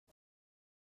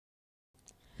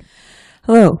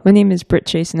Hello, my name is Britt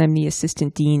Chase, and I'm the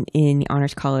Assistant Dean in the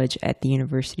Honors College at the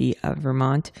University of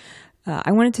Vermont.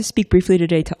 I wanted to speak briefly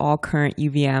today to all current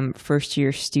UVM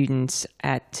first-year students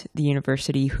at the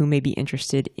university who may be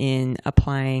interested in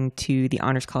applying to the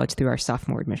Honors College through our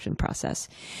sophomore admission process.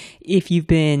 If you've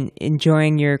been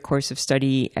enjoying your course of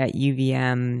study at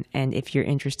UVM, and if you're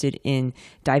interested in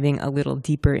diving a little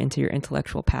deeper into your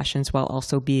intellectual passions while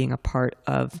also being a part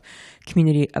of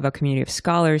a community of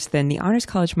scholars, then the Honors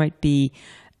College might be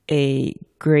a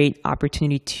great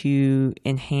opportunity to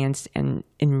enhance and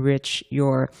enrich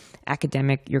your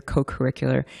academic, your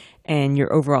co-curricular, and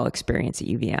your overall experience at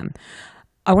UVM.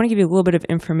 I want to give you a little bit of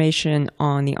information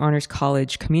on the Honors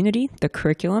College community, the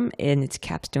curriculum, and its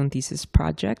capstone thesis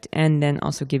project, and then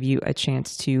also give you a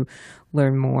chance to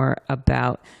learn more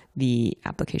about the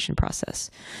application process.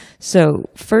 So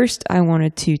first, I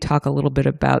wanted to talk a little bit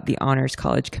about the Honors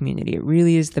College community. It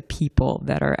really is the people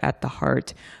that are at the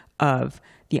heart of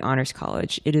the Honors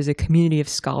College. It is a community of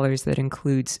scholars that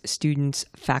includes students,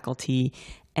 faculty,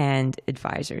 and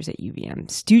advisors at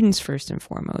UVM. Students first and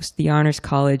foremost. The Honors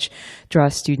College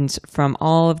draws students from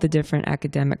all of the different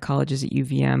academic colleges at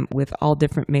UVM with all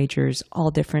different majors,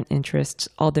 all different interests,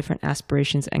 all different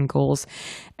aspirations and goals.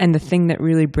 And the thing that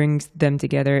really brings them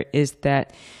together is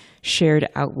that shared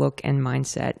outlook and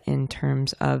mindset in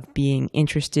terms of being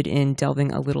interested in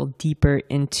delving a little deeper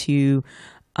into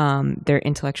their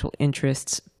intellectual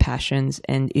interests, passions,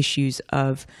 and issues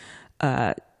of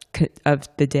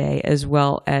the day, as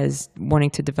well as wanting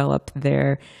to develop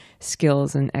their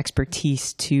skills and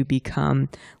expertise to become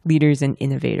leaders and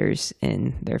innovators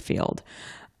in their field.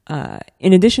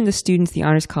 In addition to students, the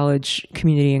Honors College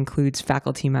community includes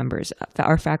faculty members.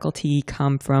 Our faculty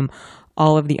come from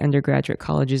all of the undergraduate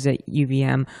colleges at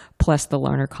UVM, plus the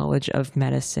Larner College of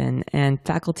Medicine. And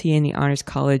faculty in the Honors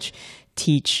College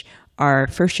teach our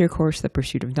first-year course, The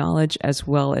Pursuit of Knowledge, as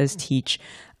well as teach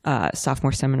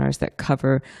sophomore seminars that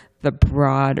cover the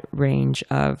broad range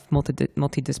of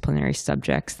multidisciplinary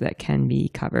subjects that can be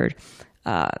covered.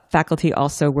 Faculty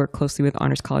also work closely with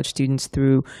Honors College students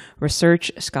through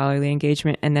research, scholarly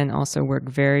engagement, and then also work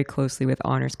very closely with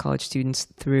Honors College students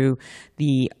through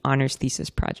the Honors Thesis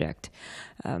Project.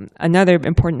 Another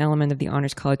important element of the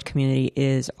Honors College community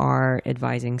is our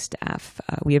advising staff.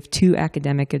 We have 2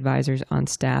 academic advisors on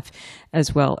staff,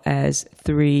 as well as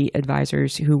 3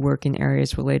 advisors who work in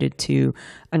areas related to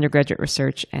undergraduate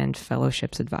research and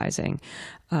fellowships advising.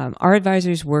 Our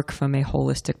advisors work from a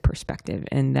holistic perspective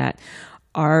in that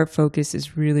our focus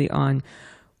is really on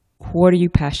what are you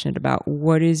passionate about?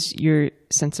 What is your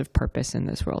sense of purpose in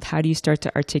this world? How do you start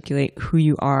to articulate who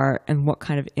you are and what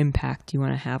kind of impact you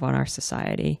want to have on our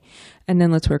society? And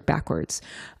then let's work backwards.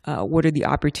 What are the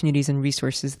opportunities and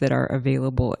resources that are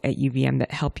available at UVM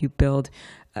that help you build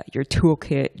your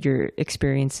toolkit, your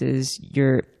experiences,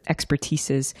 your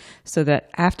expertises, so that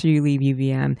after you leave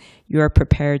UVM, you are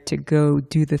prepared to go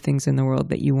do the things in the world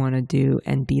that you want to do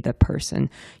and be the person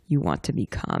you want to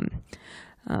become.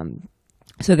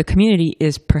 So the community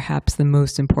is perhaps the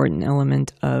most important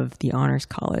element of the Honors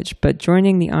College, but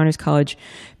joining the Honors College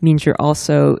means you're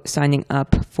also signing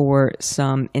up for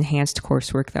some enhanced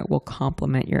coursework that will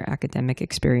complement your academic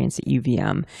experience at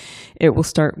UVM. It will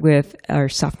start with our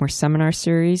sophomore seminar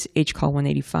series, HCOL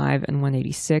 185 and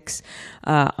 186.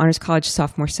 Honors College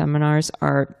sophomore seminars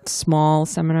are small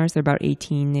seminars. They're about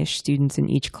 18-ish students in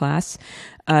each class.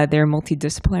 They're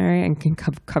multidisciplinary and can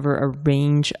cover a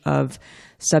range of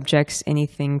subjects,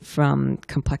 anything from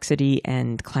complexity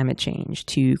and climate change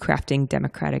to crafting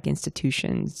democratic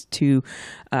institutions to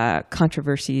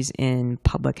controversies in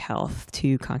public health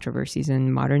to controversies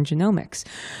in modern genomics.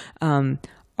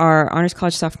 Our Honors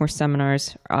College sophomore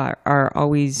seminars are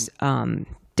always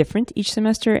different each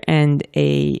semester, and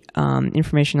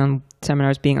information on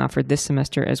seminars being offered this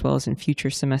semester as well as in future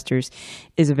semesters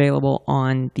is available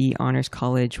on the Honors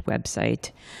College website.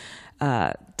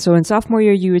 So in sophomore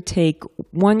year, you would take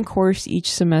one course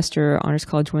each semester, Honors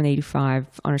College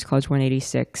 185, Honors College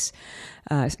 186.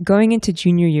 Going into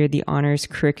junior year, the honors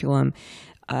curriculum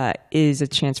is a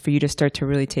chance for you to start to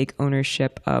really take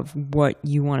ownership of what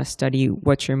you want to study,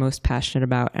 what you're most passionate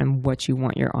about, and what you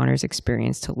want your honors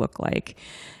experience to look like.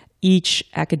 Each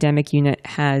academic unit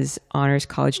has Honors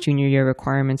College junior year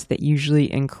requirements that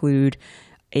usually include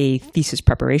a thesis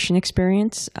preparation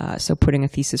experience, so putting a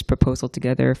thesis proposal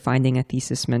together, finding a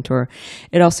thesis mentor.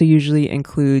 It also usually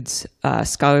includes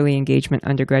scholarly engagement,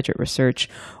 undergraduate research,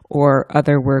 or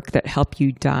other work that help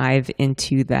you dive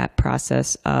into that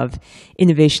process of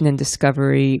innovation and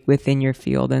discovery within your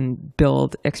field and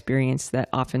build experience that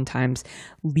oftentimes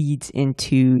leads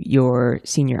into your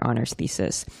senior honors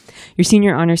thesis. Your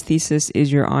senior honors thesis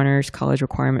is your honors college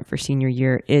requirement for senior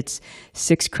year. It's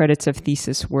 6 credits of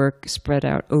thesis work spread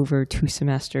out over 2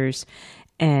 semesters,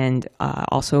 and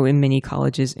also in many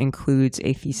colleges includes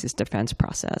a thesis defense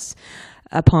process.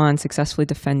 Upon successfully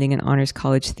defending an honors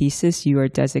college thesis, you are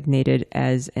designated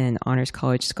as an honors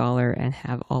college scholar and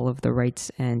have all of the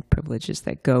rights and privileges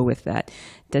that go with that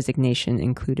designation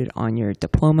included on your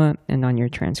diploma and on your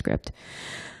transcript.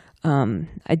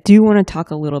 I do want to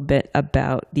talk a little bit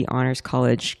about the honors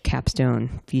college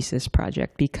capstone thesis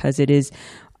project, because it is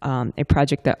a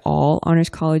project that all honors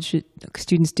college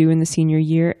students do in the senior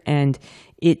year, and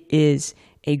it is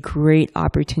a great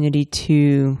opportunity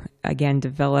to, again, to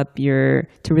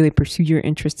really pursue your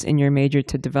interests in your major,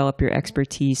 to develop your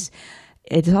expertise.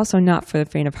 It's also not for the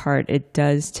faint of heart. It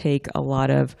does take a lot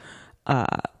of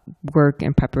work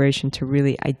and preparation to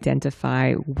really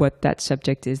identify what that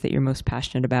subject is that you're most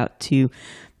passionate about, to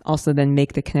also then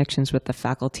make the connections with the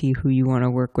faculty who you want to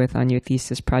work with on your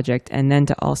thesis project, and then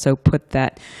to also put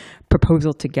that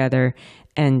proposal together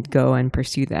and go and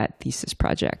pursue that thesis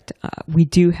project. We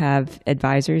do have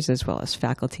advisors as well as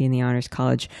faculty in the Honors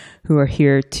College who are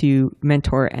here to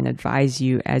mentor and advise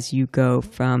you as you go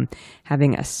from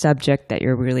having a subject that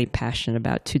you're really passionate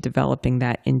about to developing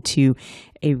that into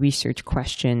a research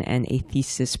question and a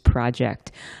thesis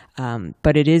project.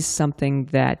 But it is something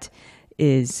that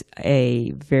is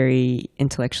a very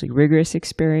intellectually rigorous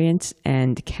experience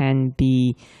and can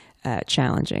be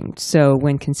challenging. So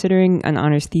when considering an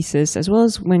honors thesis, as well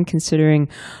as when considering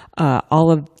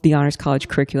all of the honors college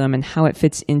curriculum and how it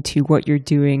fits into what you're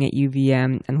doing at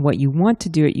UVM and what you want to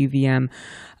do at UVM,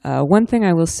 one thing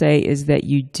I will say is that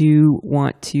you do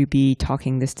want to be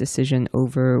talking this decision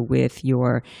over with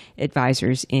your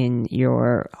advisors in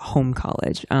your home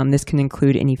college. This can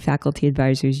include any faculty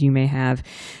advisors you may have,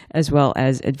 as well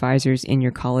as advisors in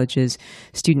your college's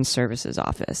student services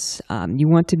office. You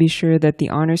want to be sure that the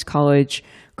honors college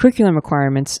curriculum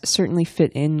requirements certainly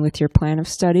fit in with your plan of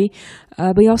study,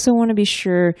 but you also want to be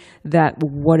sure that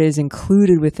what is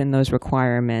included within those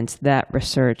requirements, that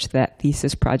research, that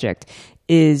thesis project,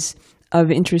 is of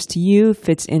interest to you,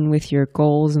 fits in with your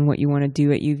goals and what you want to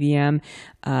do at UVM,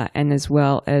 and as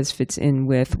well as fits in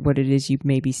with what it is you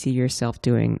maybe see yourself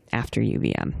doing after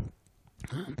UVM.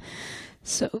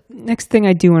 So next thing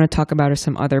I do want to talk about are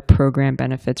some other program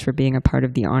benefits for being a part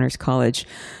of the Honors College.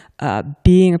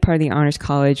 Being a part of the Honors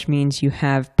College means you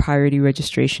have priority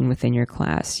registration within your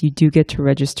class. You do get to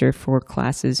register for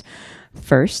classes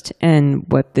first, and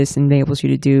what this enables you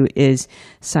to do is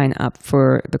sign up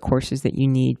for the courses that you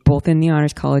need, both in the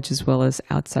Honors College as well as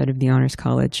outside of the Honors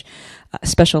College.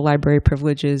 Special library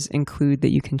privileges include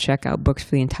that you can check out books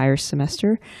for the entire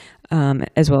semester,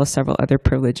 as well as several other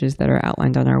privileges that are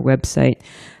outlined on our website.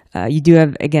 You do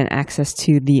have, again, access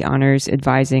to the honors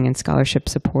advising and scholarship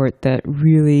support that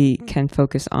really can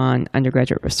focus on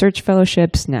undergraduate research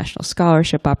fellowships, national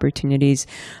scholarship opportunities,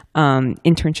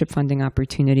 internship funding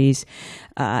opportunities,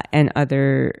 and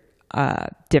other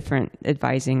different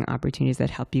advising opportunities that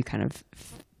help you kind of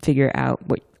figure out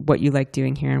what you like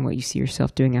doing here and what you see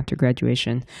yourself doing after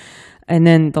graduation. And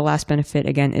then the last benefit,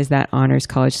 again, is that Honors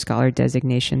College Scholar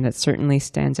designation that certainly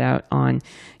stands out on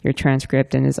your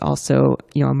transcript and is also,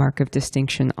 a mark of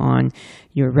distinction on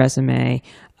your resume.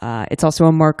 It's also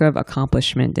a mark of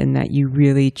accomplishment in that you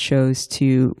really chose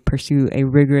to pursue a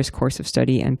rigorous course of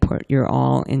study and put your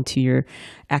all into your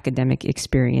academic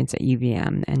experience at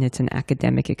UVM. And it's an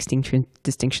academic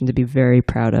distinction to be very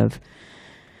proud of.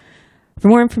 For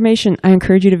more information, I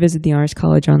encourage you to visit the Honors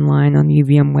College online on the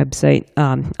UVM website.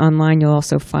 Online, you'll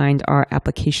also find our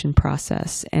application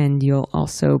process, and you'll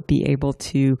also be able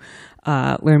to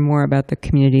learn more about the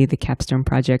community, the Capstone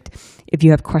Project. If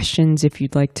you have questions, if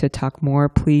you'd like to talk more,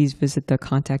 please visit the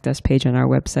Contact Us page on our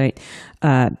website.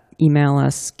 Email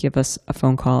us, give us a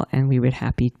phone call, and we would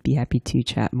be happy to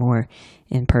chat more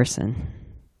in person.